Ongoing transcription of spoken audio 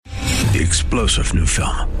the explosive new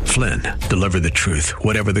film, Flynn, Deliver the Truth,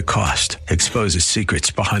 Whatever the Cost, exposes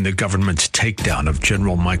secrets behind the government's takedown of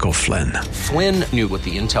General Michael Flynn. Flynn knew what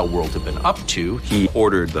the intel world had been up to. He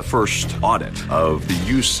ordered the first audit of the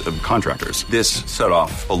use of contractors. This set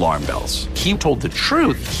off alarm bells. He told the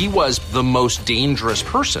truth. He was the most dangerous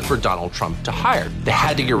person for Donald Trump to hire. They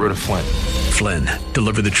had to get rid of Flynn. Flynn,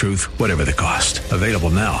 Deliver the Truth, Whatever the Cost. Available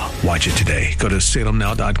now. Watch it today. Go to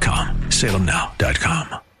salemnow.com.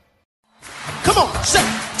 salemnow.com. Come on, say,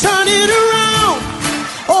 turn it around.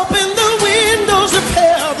 Open the windows of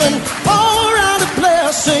heaven. Pour out a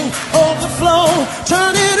blessing, overflow.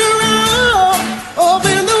 Turn it around.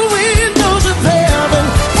 Open the windows of heaven.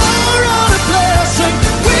 Pour out a blessing.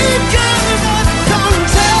 We got that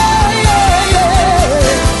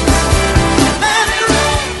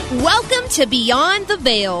contagion. Welcome to Beyond the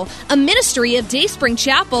Veil, a ministry of Dayspring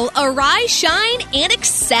Chapel. Arise, shine, and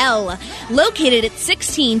excel. Located at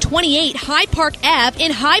 1628 Hyde Park Ave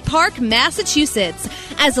in Hyde Park, Massachusetts.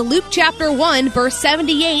 As Luke chapter 1, verse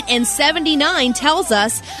 78 and 79 tells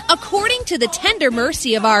us, according to the tender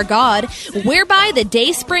mercy of our God, whereby the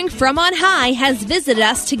dayspring from on high has visited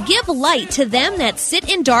us to give light to them that sit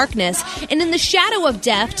in darkness and in the shadow of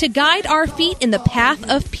death, to guide our feet in the path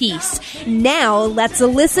of peace. Now, let's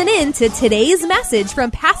listen in to today's message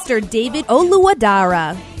from Pastor David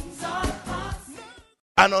Oluwadara.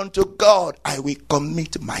 And unto God I will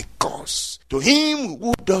commit my cause. To him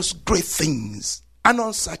who does great things and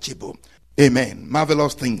unsearchable. Amen.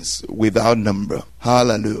 Marvelous things without number.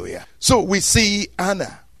 Hallelujah. So we see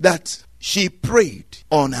Anna, that she prayed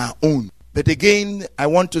on her own. But again, I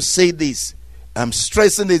want to say this. I'm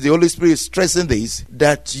stressing this. The Holy Spirit is stressing this.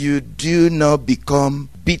 That you do not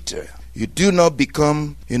become bitter. You do not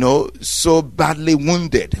become, so badly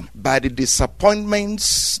wounded by the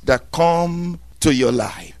disappointments that come to your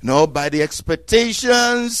life. By the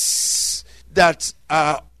expectations that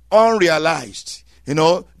are unrealized.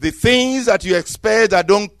 The things that you expect that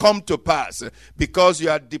don't come to pass because you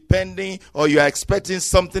are depending or you are expecting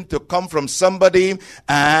something to come from somebody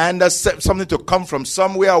and something to come from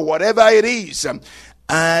somewhere, whatever it is,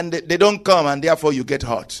 and they don't come and therefore you get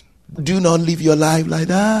hurt. Do not live your life like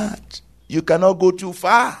that. You cannot go too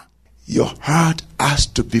far. Your heart has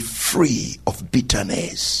to be free of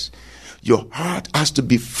bitterness. Your heart has to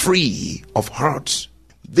be free of hurt.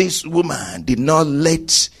 This woman did not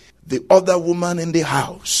let the other woman in the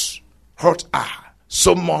house hurt her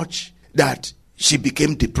so much that she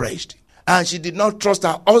became depressed. And she did not trust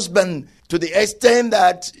her husband to the extent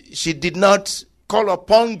that she did not call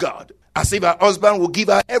upon God as if her husband would give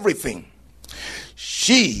her everything.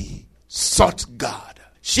 She sought God.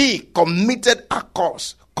 She committed her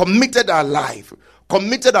cause, committed her life,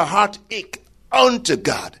 committed her heartache unto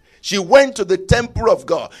God. She went to the temple of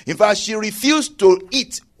God. In fact, she refused to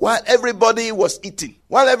eat while everybody was eating.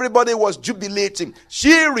 While everybody was jubilating,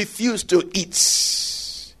 she refused to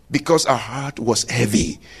eat because her heart was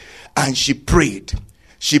heavy. And she prayed.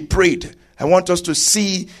 She prayed. I want us to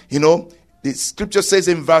see, the scripture says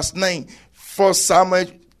in verse 9, 1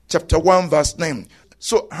 Samuel chapter 1 verse 9.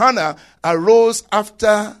 So Hannah arose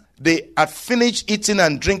after they had finished eating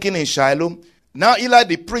and drinking in Shiloh. Now Eli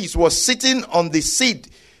the priest was sitting on the seat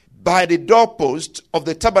by the doorpost of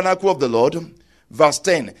the tabernacle of the Lord. Verse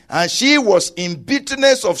 10. And she was in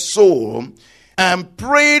bitterness of soul and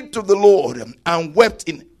prayed to the Lord and wept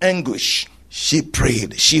in anguish. She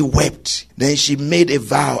prayed, she wept. Then she made a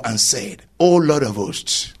vow and said, O Lord of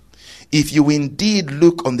hosts, if you indeed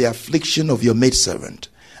look on the affliction of your maidservant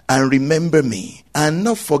and remember me and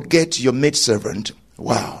not forget your maidservant.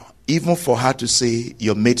 Wow. Even for her to say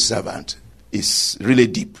your maidservant is really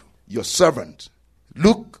deep. Your servant.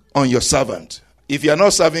 Look on your servant. If you are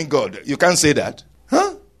not serving God, you can't say that.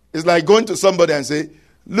 Huh? It's like going to somebody and say,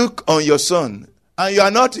 look on your son, and you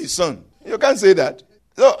are not his son. You can't say that.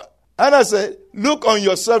 So Hannah said, look on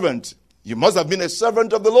your servant. You must have been a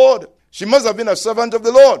servant of the Lord. She must have been a servant of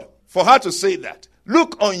the Lord for her to say that.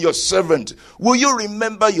 Look on your servant. Will you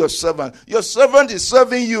remember your servant? Your servant is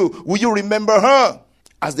serving you. Will you remember her?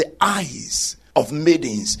 As the eyes of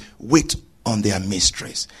maidens wait on their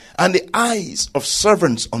mistress, and the eyes of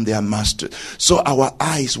servants on their master, so our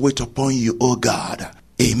eyes wait upon you, O God.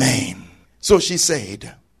 Amen. So she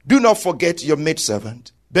said, do not forget your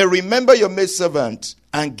maidservant, but remember your maidservant,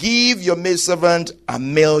 and give your maidservant a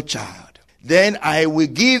male child. Then I will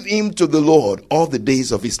give him to the Lord all the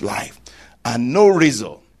days of his life, and no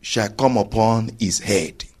razor shall come upon his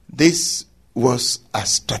head. This was a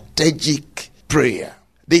strategic prayer.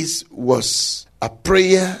 This was a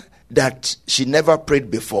prayer that she never prayed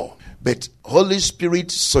before. But Holy Spirit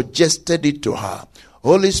suggested it to her.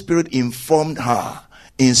 Holy Spirit informed her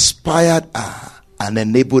inspired her and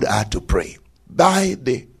enabled her to pray. By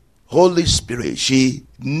the Holy Spirit, she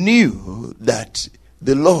knew that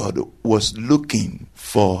the Lord was looking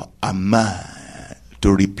for a man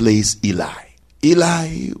to replace Eli.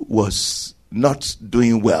 Eli was not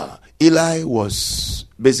doing well. Eli was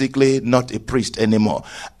basically not a priest anymore,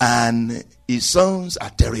 and his sons are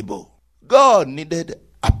terrible. God needed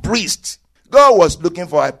a priest. God was looking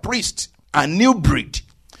for a priest, a new breed.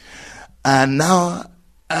 And now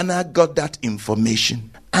Anna got that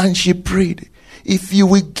information, and she prayed, if you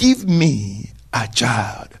will give me a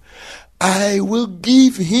child, I will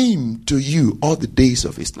give him to you all the days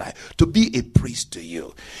of his life, to be a priest to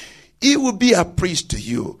you. He will be a priest to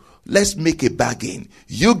you. Let's make a bargain.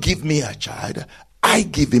 You give me a child, I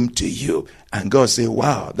give him to you. And God said,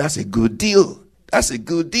 wow, that's a good deal. That's a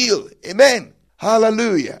good deal. Amen.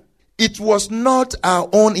 Hallelujah. It was not our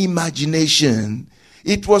own imagination.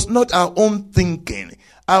 It was not our own thinking.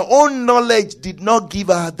 Our own knowledge did not give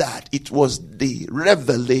her that. It was the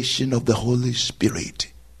revelation of the Holy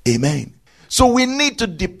Spirit. Amen. So we need to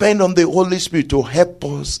depend on the Holy Spirit to help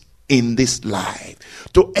us in this life,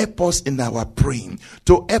 to help us in our praying,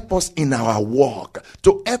 to help us in our walk,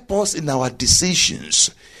 to help us in our decisions.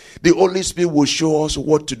 The Holy Spirit will show us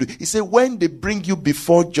what to do. He said, when they bring you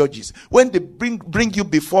before judges, when they bring you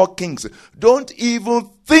before kings, don't even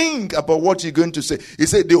think about what you're going to say. He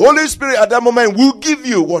said, the Holy Spirit at that moment will give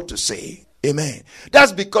you what to say. Amen.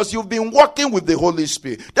 That's because you've been walking with the Holy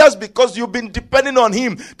Spirit. That's because you've been depending on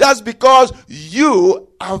Him. That's because you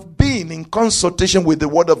have been in consultation with the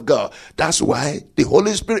Word of God. That's why the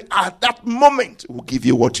Holy Spirit at that moment will give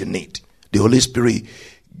you what you need. The Holy Spirit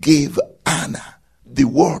gave Anna the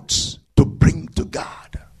words to bring to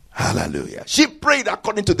God. Hallelujah. She prayed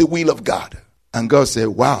according to the will of God. And God said,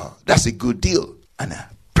 wow, that's a good deal. And her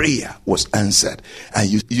prayer was answered. And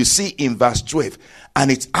you see in verse 12, and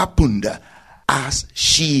it happened as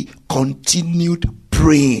she continued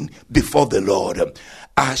praying before the Lord.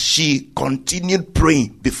 As she continued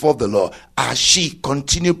praying before the Lord. As she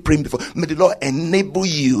continued praying before. May the Lord enable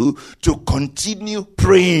you to continue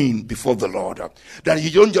praying before the Lord. That you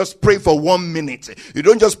don't just pray for 1 minute. You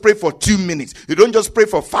don't just pray for 2 minutes. You don't just pray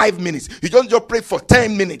for 5 minutes. You don't just pray for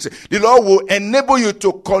 10 minutes. The Lord will enable you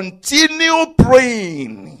to continue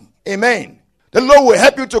praying. Amen. The Lord will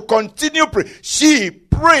help you to continue praying. She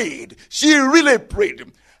prayed. She really prayed.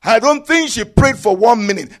 I don't think she prayed for 1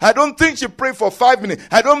 minute. I don't think she prayed for 5 minutes.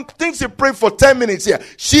 I don't think she prayed for 10 minutes here.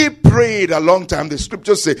 She prayed a long time. The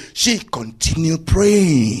scriptures say she continued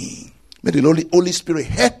praying. May the Holy Spirit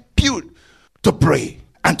help you to pray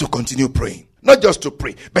and to continue praying. Not just to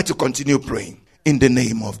pray, but to continue praying. In the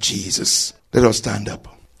name of Jesus. Let us stand up.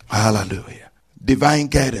 Hallelujah. Divine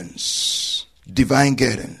guidance. Divine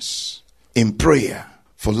guidance in prayer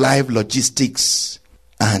for life logistics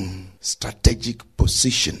and strategic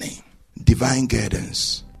positioning. Divine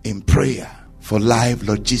guidance in prayer for life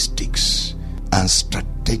logistics and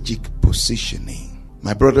strategic positioning.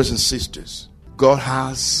 My brothers and sisters, God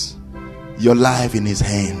has your life in His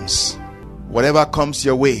hands. Whatever comes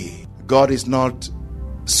your way, God is not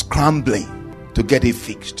scrambling to get it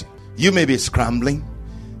fixed. You may be scrambling,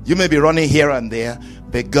 you may be running here and there,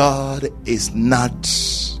 but God is not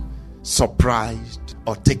surprised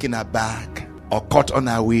or taken aback or caught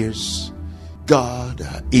unawares. God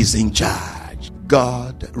is in charge.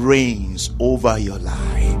 God reigns over your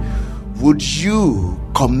life. Would you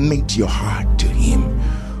commit your heart to Him?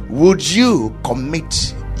 Would you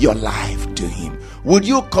commit your life to Him? Would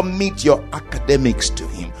you commit your academics to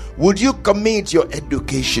Him? Would you commit your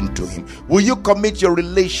education to Him? Will you commit your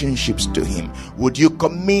relationships to Him? Would you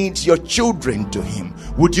commit your children to Him?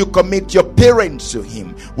 Would you commit your parents to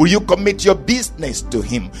Him? Will you commit your business to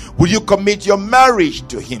Him? Will you commit your marriage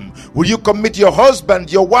to Him? Will you commit your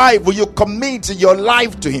husband, your wife? Will you commit your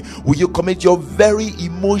life to Him? Will you commit your very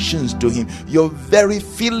emotions to Him? Your very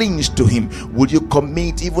feelings to Him? Would you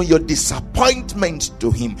commit even your disappointments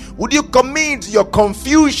to Him? Would you commit your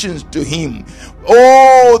confusions to Him?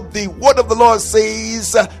 Oh, the word of the Lord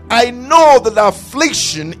says, I know that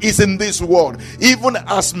affliction is in this world. Even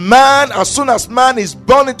as soon as man is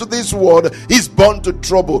born into this world, he's born to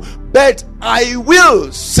trouble. But I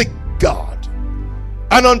will seek God,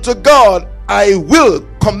 and unto God I will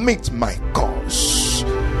commit my cause.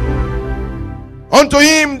 Unto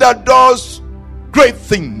Him that does great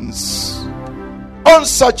things,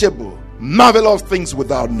 unsearchable, marvelous things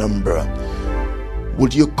without number.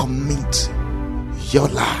 Would you commit your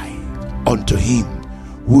life unto Him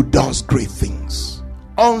who does great things,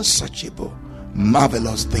 unsearchable,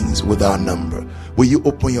 marvelous things without number? Will you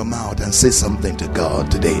open your mouth and say something to God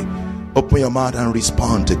today? Open your mouth and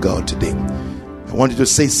respond to God today. I want you to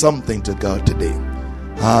say something to God today.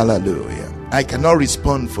 Hallelujah. I cannot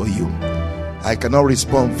respond for you. I cannot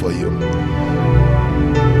respond for you.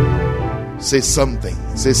 Say something.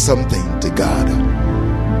 Say something to God.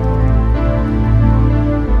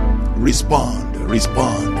 Respond.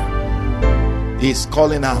 Respond. He's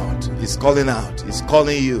calling out. He's calling out. He's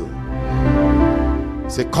calling you.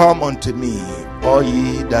 Say, come unto me, all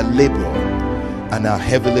ye that labor and are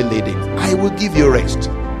heavily laden. I will give you rest.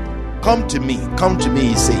 Come to me,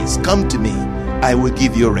 he says. Come to me, I will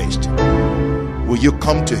give you rest. Will you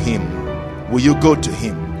come to him? Will you go to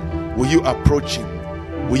him? Will you approach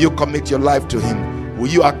him? Will you commit your life to him? Will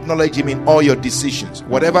you acknowledge him in all your decisions?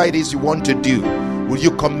 Whatever it is you want to do, will you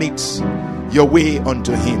commit your way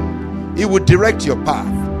unto him? He will direct your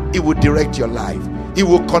path. He will direct your life. He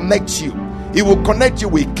will connect you. He will connect you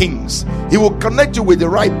with kings. He will connect you with the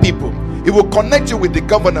right people. He will connect you with the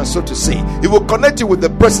governor, so to say. He will connect you with the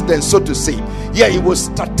president, so to say. Yeah, he will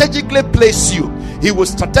strategically place you. He will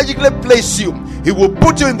strategically place you. He will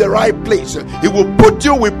put you in the right place. He will put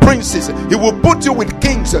you with princes. He will put you with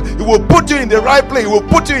kings. He will put you in the right place. He will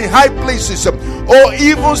put you in high places. Or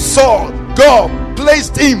even Saul, God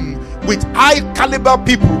placed him with high caliber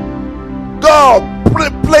people. God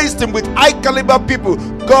placed him with high caliber people.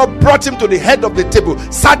 God brought him to the head of the table,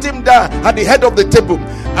 sat him down at the head of the table,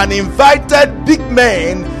 and invited big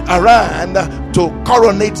men around to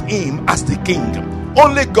coronate him as the king.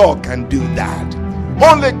 Only God can do that.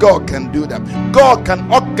 Only God can do that. God can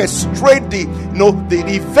orchestrate the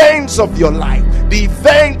events of your life,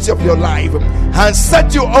 and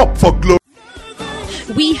set you up for glory.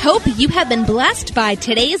 We hope you have been blessed by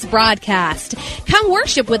today's broadcast. Come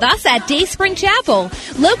worship with us at Dayspring Chapel,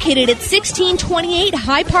 located at 1628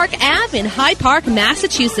 High Park Ave in High Park,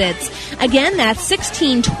 Massachusetts. Again, that's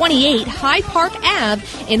 1628 High Park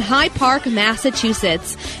Ave in High Park,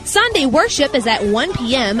 Massachusetts. Sunday worship is at 1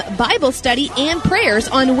 p.m., Bible study and prayers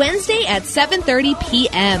on Wednesday at 7:30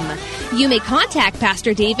 p.m. You may contact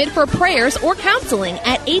Pastor David for prayers or counseling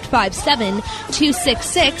at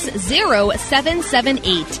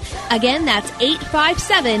 857-266-0778. Again, that's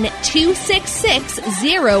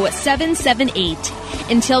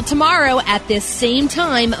 857-266-0778. Until tomorrow at this same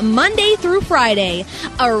time, Monday through Friday,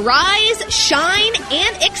 arise, shine,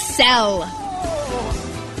 and excel.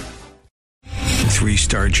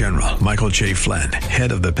 3-star General Michael J. Flynn,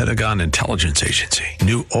 head of the Pentagon Intelligence Agency,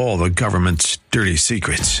 knew all the government's dirty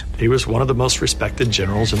secrets. He was one of the most respected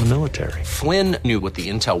generals in the military. Flynn knew what the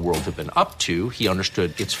intel world had been up to. He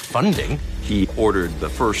understood its funding. He ordered the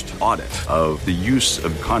first audit of the use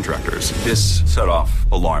of contractors. This set off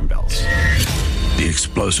alarm bells. The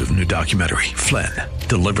explosive new documentary, Flynn,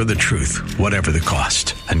 Deliver the Truth, Whatever the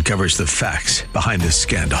Cost, uncovers the facts behind this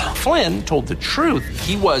scandal. Flynn told the truth.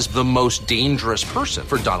 He was the most dangerous person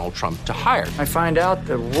for Donald Trump to hire. I find out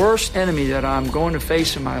the worst enemy that I'm going to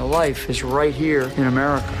face in my life is right here in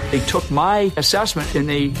America. They took my assessment and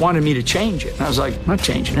they wanted me to change it. And I was like, I'm not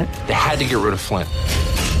changing it. They had to get rid of Flynn.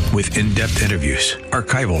 With in-depth interviews,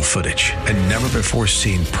 archival footage, and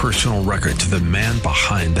never-before-seen personal records of the man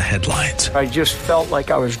behind the headlines. I just felt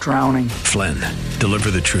like I was drowning. Flynn,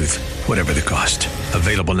 Deliver the Truth, Whatever the Cost.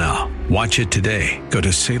 Available now. Watch it today. Go to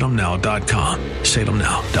salemnow.com.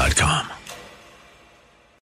 salemnow.com.